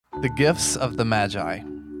The gifts of the Magi.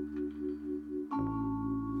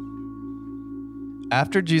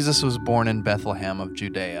 After Jesus was born in Bethlehem of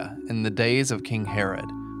Judea, in the days of King Herod,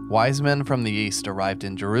 wise men from the east arrived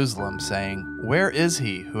in Jerusalem, saying, "Where is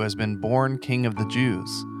he who has been born King of the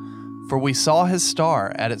Jews? For we saw his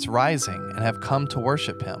star at its rising and have come to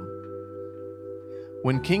worship him."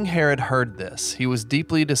 When King Herod heard this, he was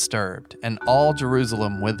deeply disturbed, and all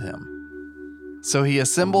Jerusalem with him. So he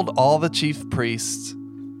assembled all the chief priests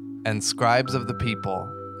and scribes of the people,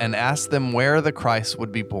 and asked them where the Christ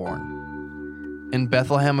would be born. "In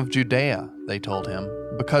Bethlehem of Judea," they told him,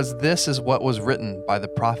 "because this is what was written by the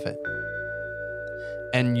prophet.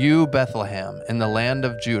 And you, Bethlehem, in the land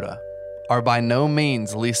of Judah, are by no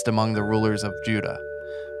means least among the rulers of Judah,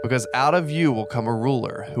 because out of you will come a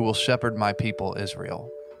ruler who will shepherd my people Israel."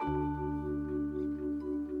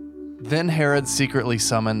 Then Herod secretly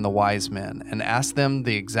summoned the wise men and asked them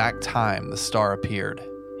the exact time the star appeared.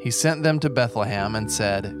 He sent them to Bethlehem and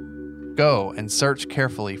said, "Go and search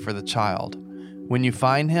carefully for the child. When you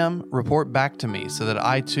find him, report back to me so that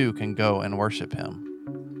I too can go and worship him."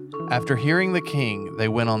 After hearing the king, they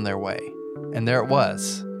went on their way, and there it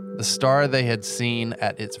was, the star they had seen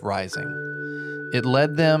at its rising. It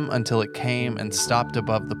led them until it came and stopped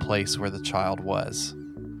above the place where the child was.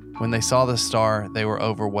 When they saw the star, they were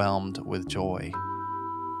overwhelmed with joy.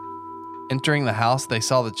 Entering the house, they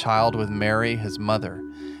saw the child with Mary, his mother,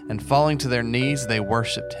 and falling to their knees, they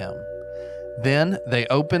worshipped him. Then they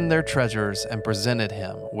opened their treasures and presented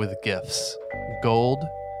him with gifts, gold,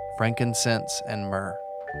 frankincense, and myrrh.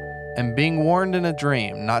 And being warned in a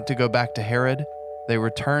dream not to go back to Herod, they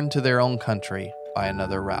returned to their own country by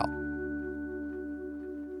another route.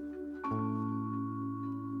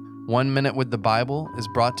 1 Minute with the Bible is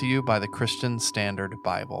brought to you by the Christian Standard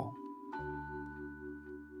Bible.